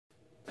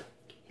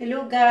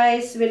Hello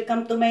guys,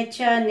 welcome to my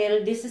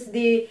channel. This is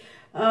the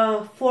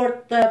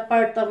fourth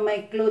part of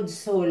my clothes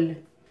haul.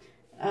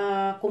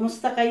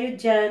 Kumusta kayo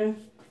dyan?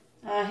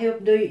 I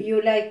hope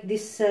you like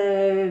this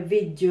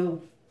video.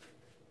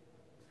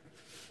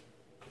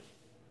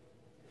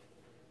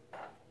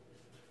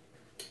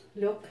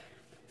 Look,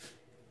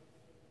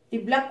 the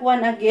black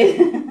one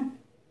again.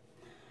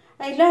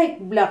 I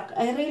like black.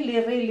 I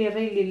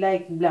really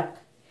like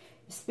black.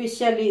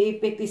 Especially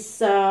if it is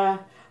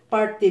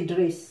party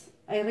dress.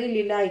 I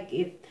really like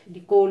it,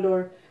 the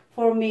color.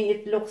 For me,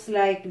 it looks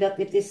like that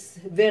it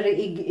is very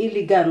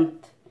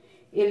elegant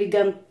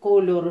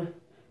color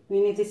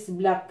when it is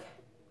black.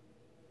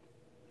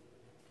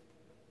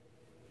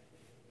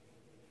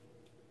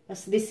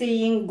 As the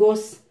saying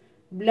goes,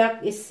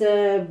 black is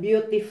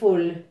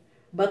beautiful,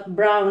 but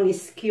brown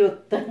is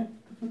cute.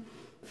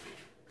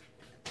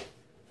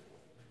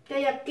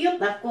 Kaya cute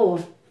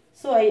ako.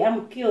 So I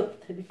am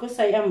cute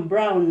because I am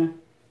brown.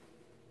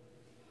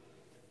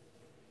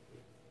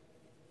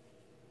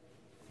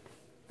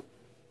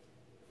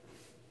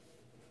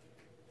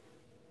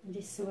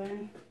 This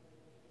one.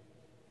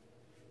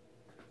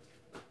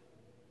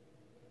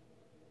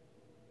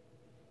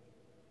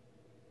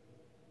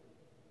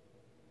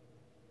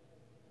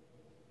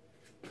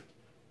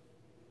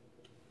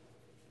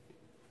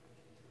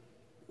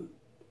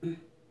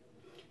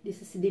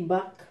 This is the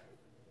back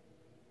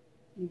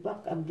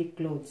of the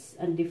clothes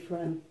and the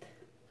front.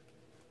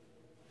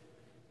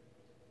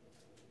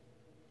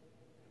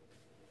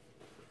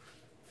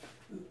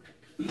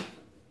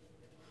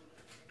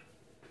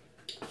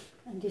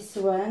 And this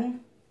one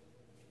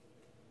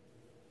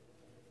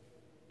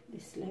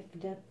is like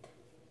that.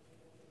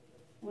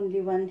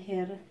 Only one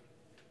hair.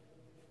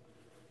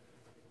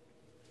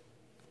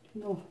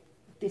 No,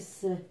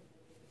 this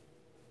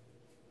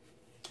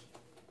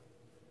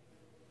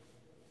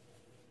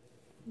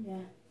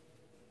yeah,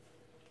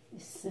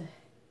 it's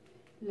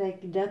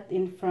like that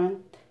in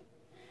front,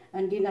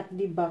 and then at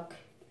the back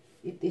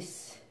it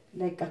is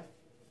like a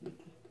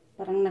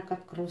parang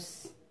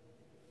naka-cross.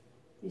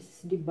 This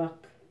is the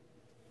back.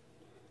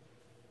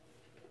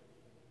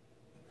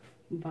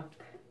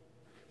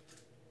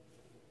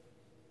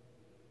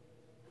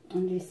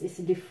 And this is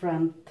the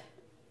front.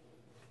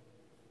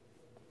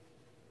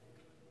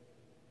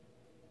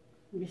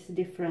 This is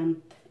the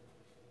front.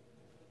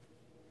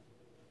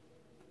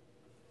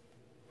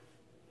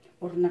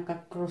 Or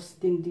naka-cross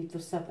din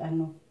dito sa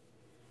ano,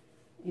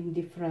 in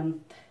the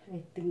front,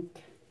 I think.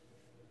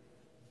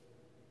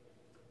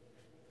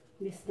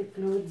 This is the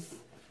clothes.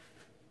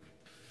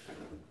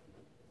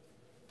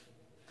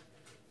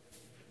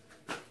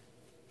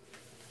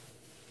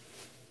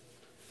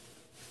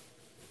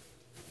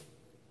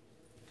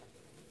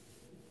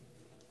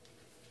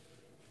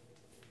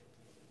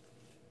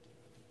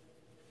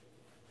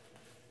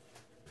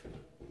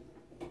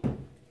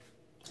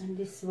 And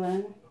this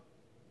one.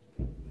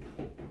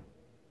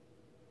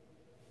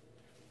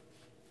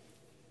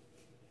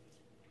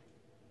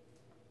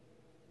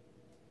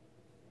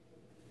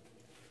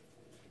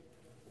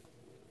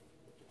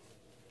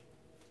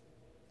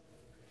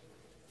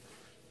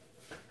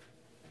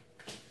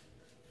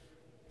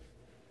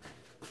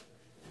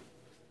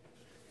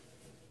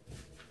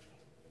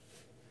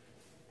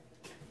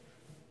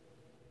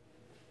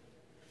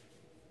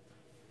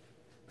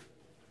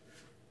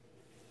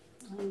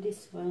 And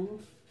this one.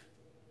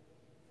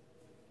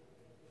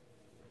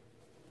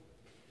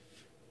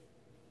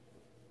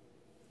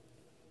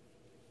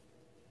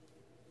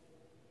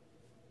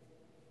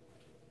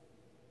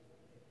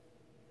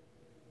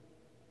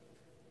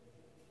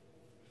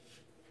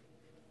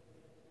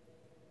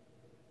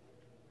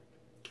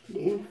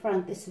 The in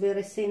front is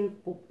very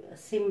simple,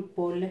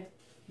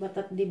 but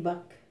at the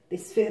back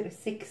is very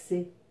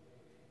sexy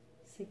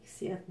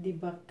at the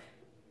back.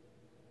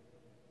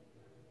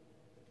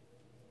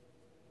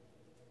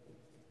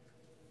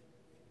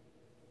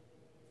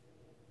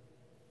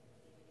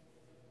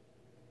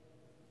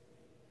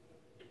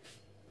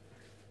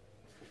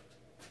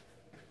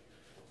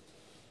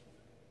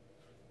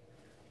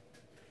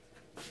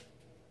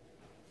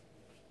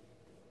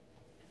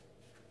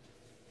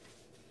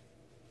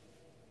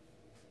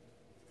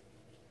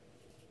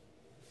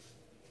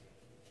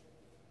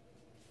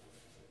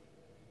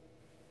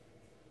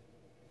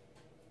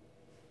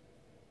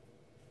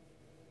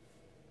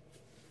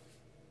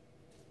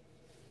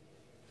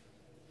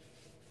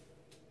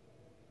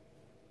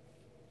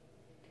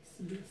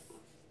 This.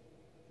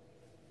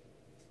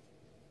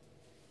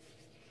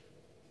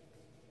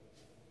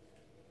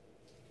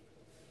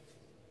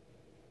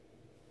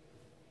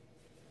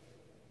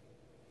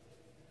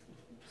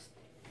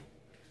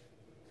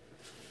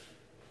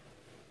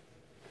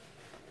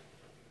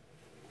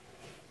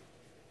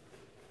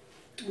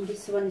 And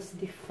this one is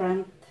the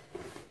front.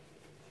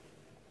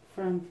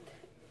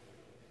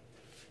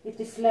 It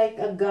is like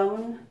a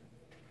gown.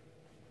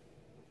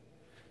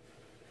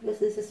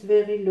 This is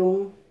very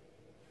long.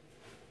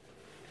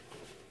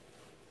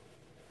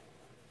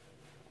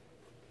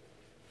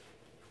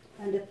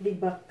 And at the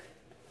back,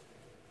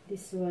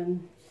 this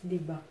one is the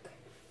back.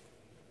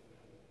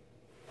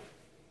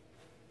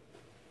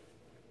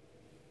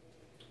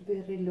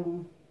 very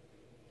long.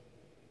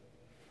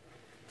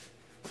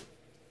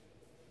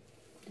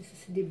 This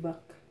is the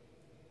back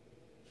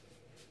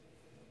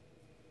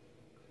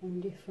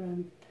and the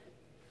front.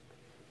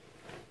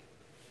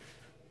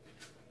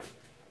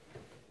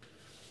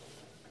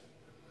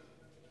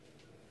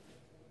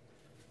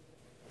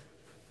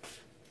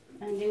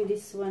 And then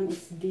this one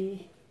is the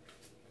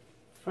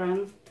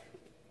front.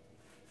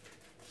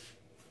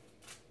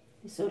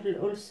 It's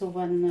also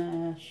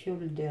one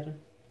shoulder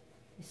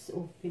is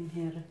open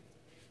here,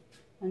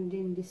 and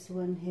then this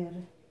one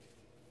here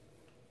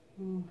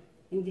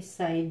in this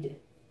side.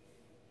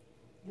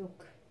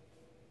 Look,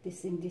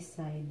 this in this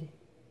side.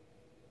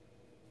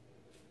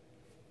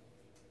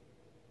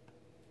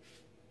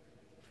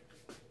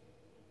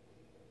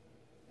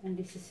 And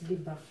this is the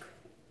back.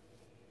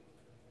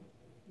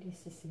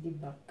 This is the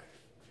back.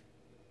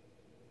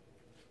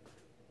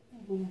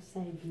 Yung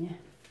side niya.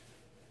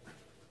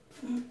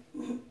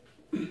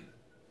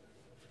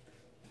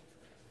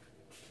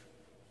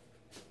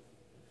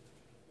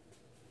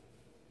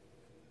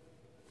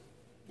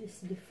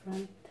 This is the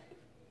front.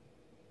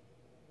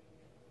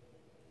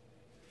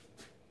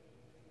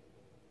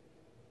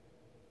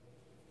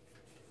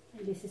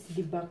 And this is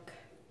the back.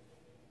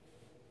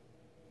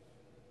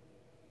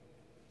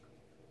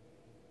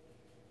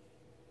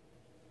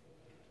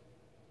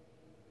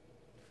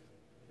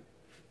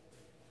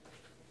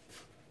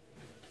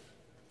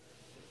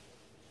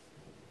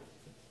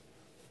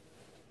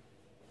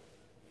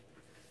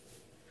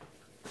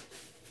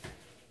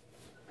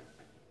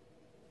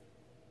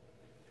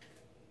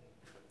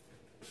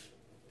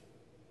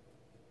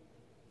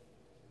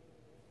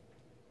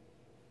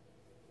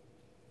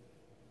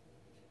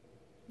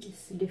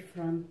 This is the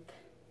front.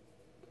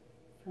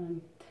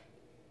 And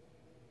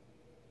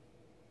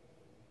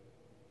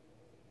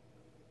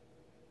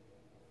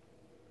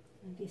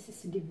this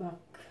is the back.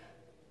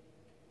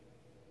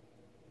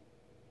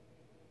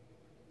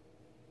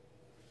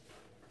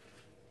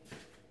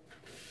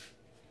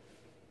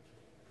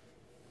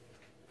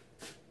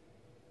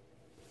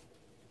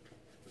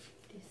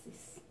 This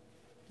is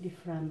the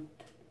front.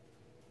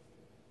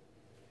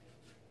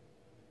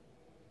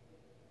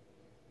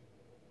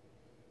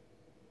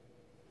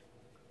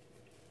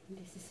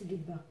 This is the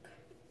back.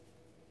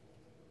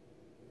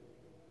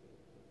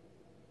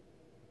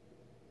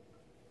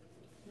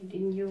 And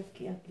in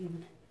yoke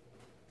again.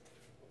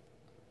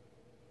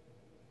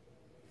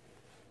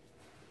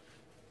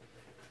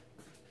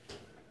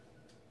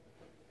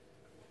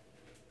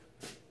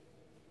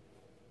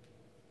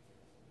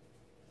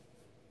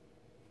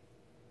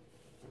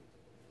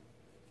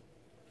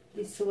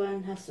 This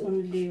one has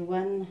only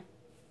one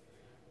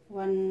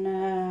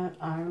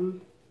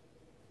arm.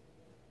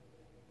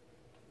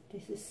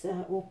 This is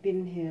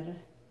open here.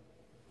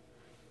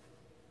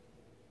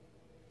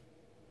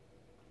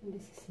 And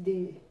this is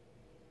the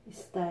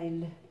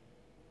style.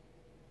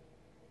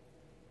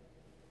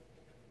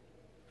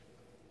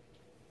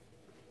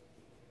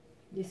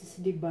 This is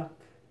the back.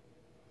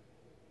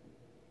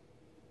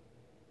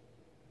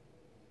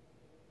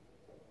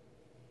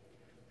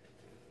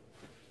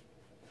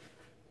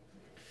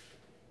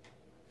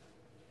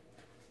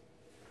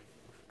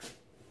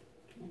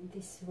 And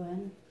this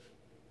one.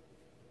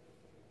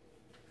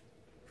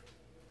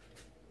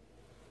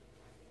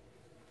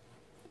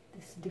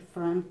 This is the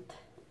front.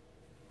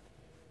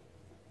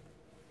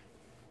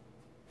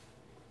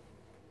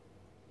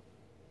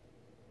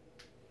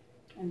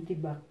 And the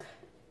back.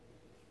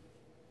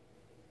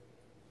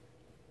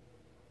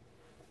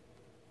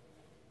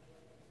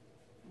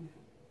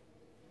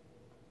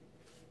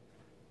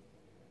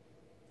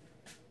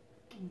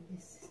 And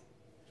this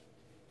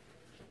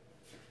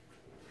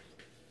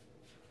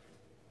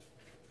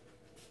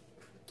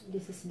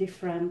is the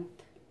front.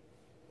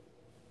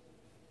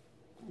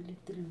 A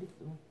little bit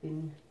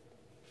open.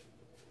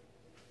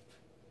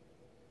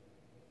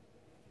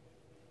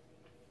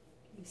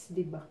 This is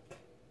the back.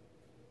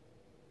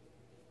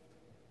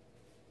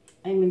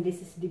 I mean,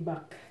 this is the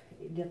back.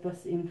 That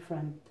was in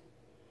front.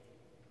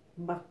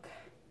 Back.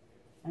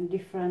 And the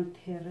front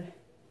here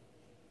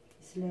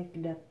is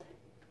like that.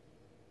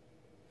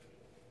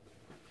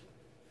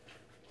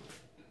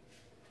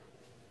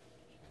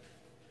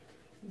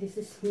 This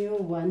is new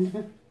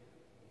one.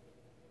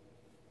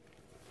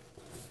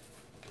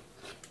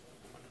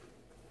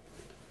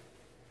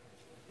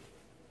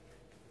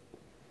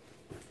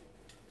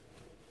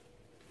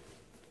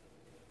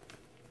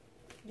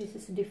 This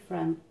is the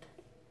front.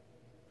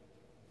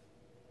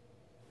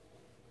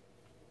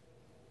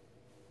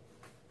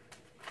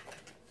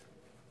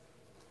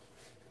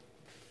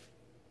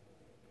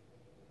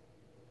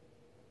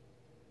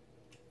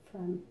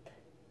 Front.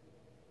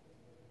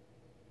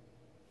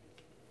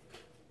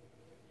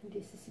 And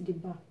this is the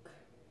back.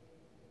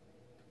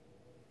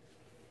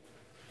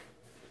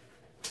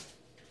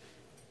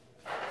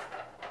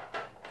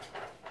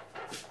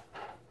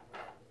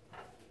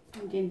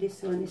 And then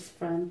this one is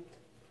front.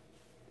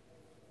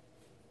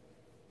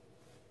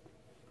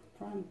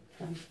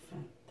 Front.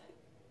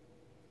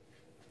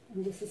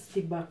 And this is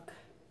the back.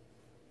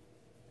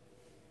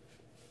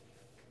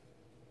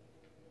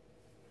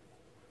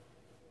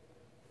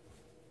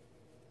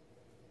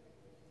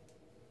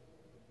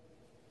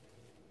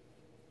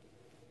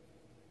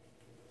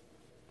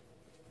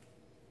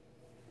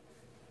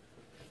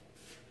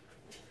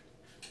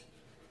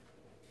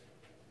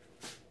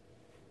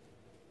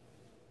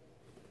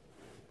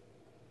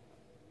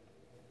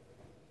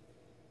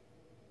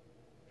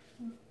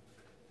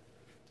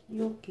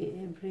 Yuki.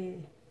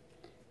 Every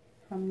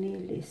from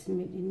Nili is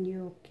made in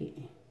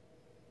Yuki.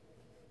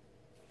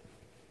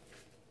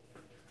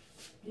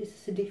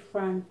 This is the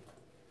front,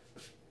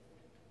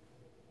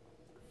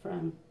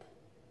 and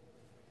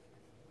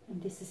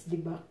this is the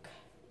back.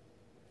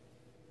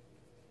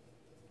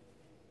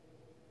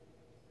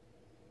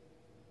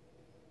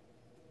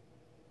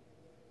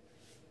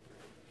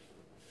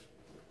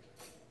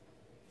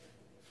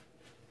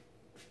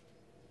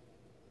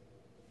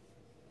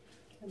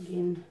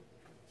 Again,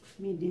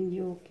 made in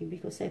Yuki,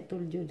 because I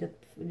told you that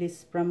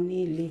this from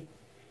Nili,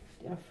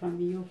 they are from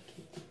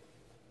Yuki.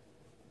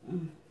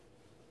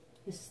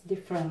 It's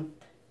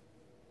different.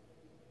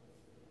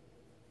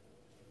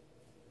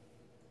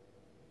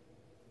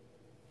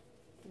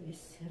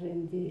 It's here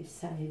in the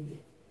side.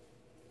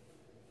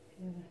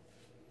 Here.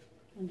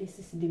 And this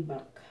is the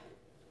back.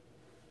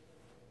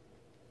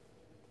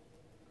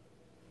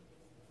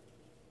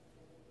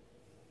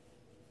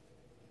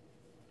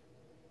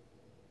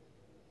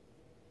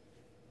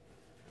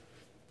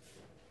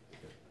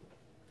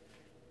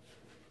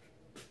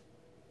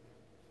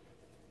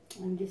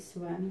 And this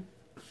one,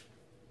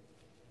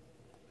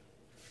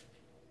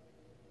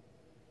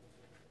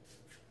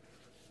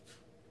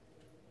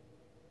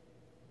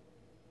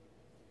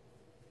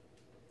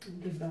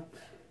 the back.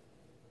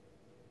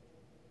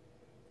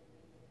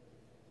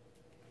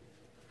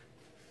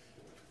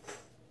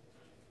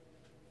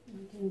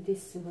 And then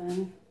this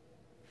one,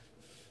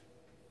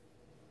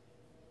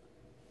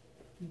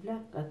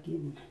 black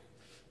again.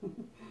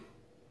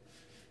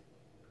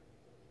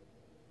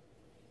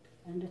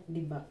 And at the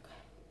back.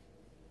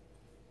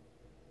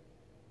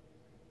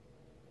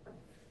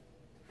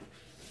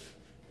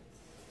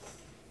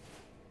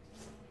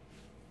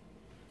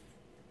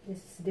 This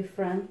is the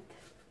front.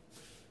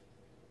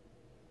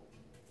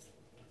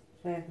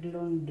 Red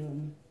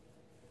London.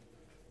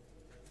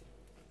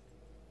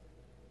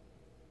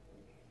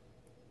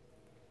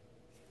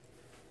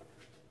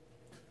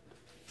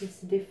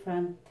 This is the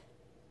front.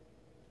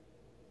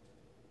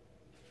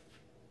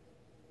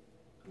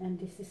 And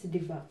this is the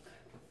back.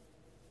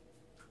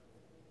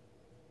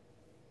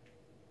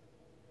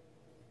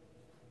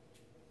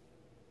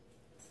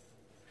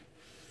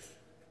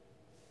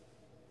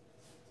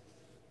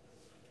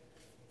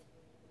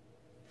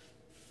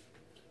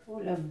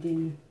 All of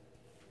them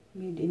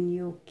made in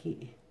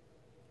Yuki,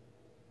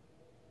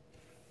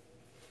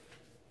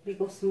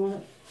 because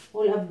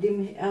all of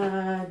them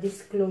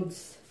these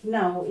clothes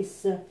now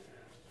is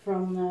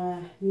from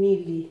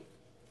Nili.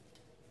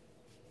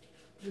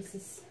 This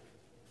is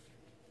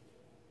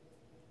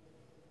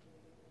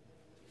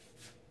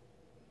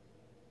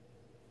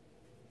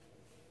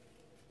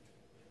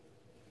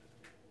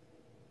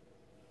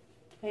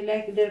I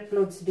like their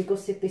clothes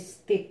because it is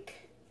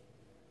thick,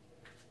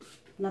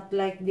 not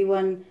like the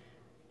one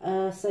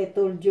as I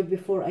told you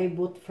before I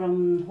bought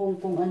from Hong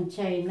Kong and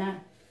China.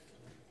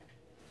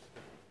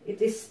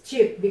 It is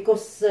cheap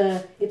because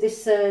it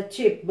is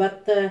cheap,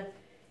 but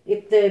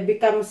it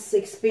becomes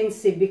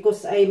expensive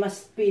because I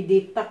must pay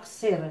the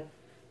tax here.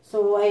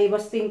 So I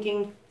was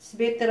thinking it's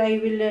better I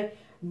will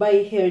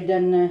buy here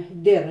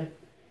than there,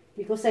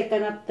 because I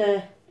cannot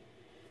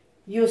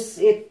use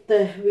it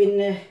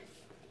when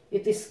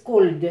it is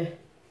cold,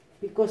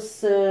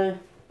 because I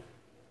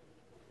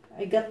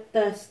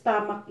got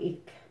stomach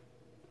ache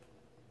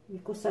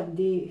because of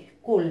the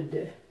cold.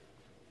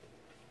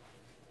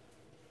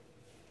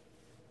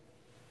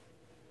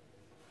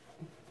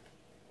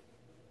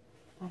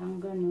 Parang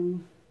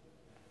ganun.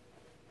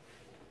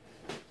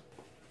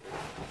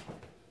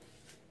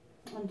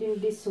 And then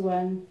this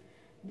one,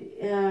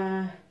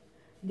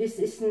 this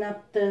is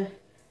not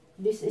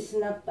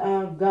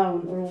a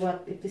gown or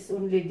what. It is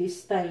only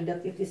this style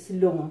that it is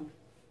long.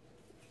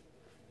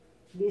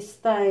 This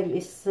style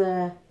is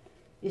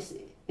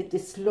it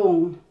is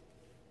long,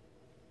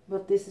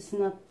 but this is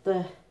not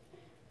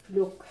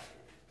look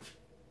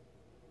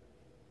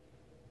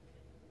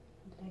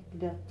like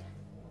that.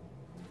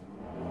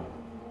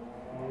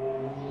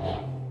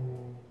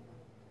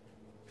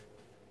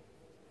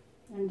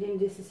 And then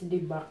this is the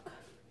back.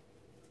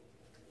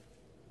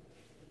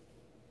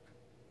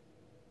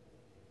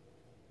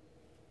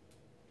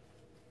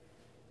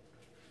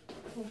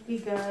 Okay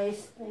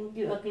guys, thank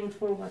you again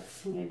for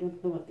watching. I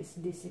don't know what is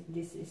this. If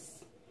this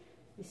is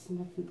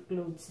not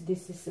clothes,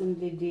 this is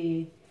only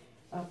the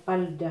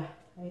palda,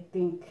 I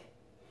think,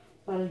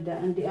 palda.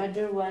 And the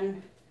other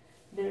one,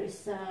 there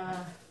is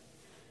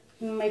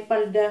my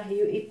palda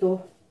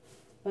ito,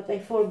 but I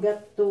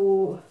forgot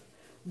to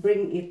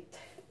bring it.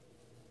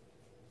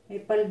 My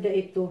palda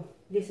ito,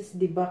 this is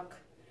the back,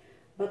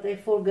 but I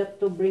forgot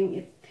to bring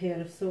it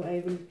here, so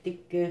I will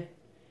take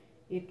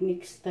it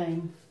next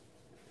time.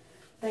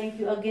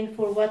 Thank you again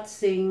for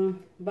watching.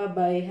 Bye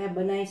bye. Have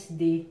a nice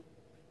day.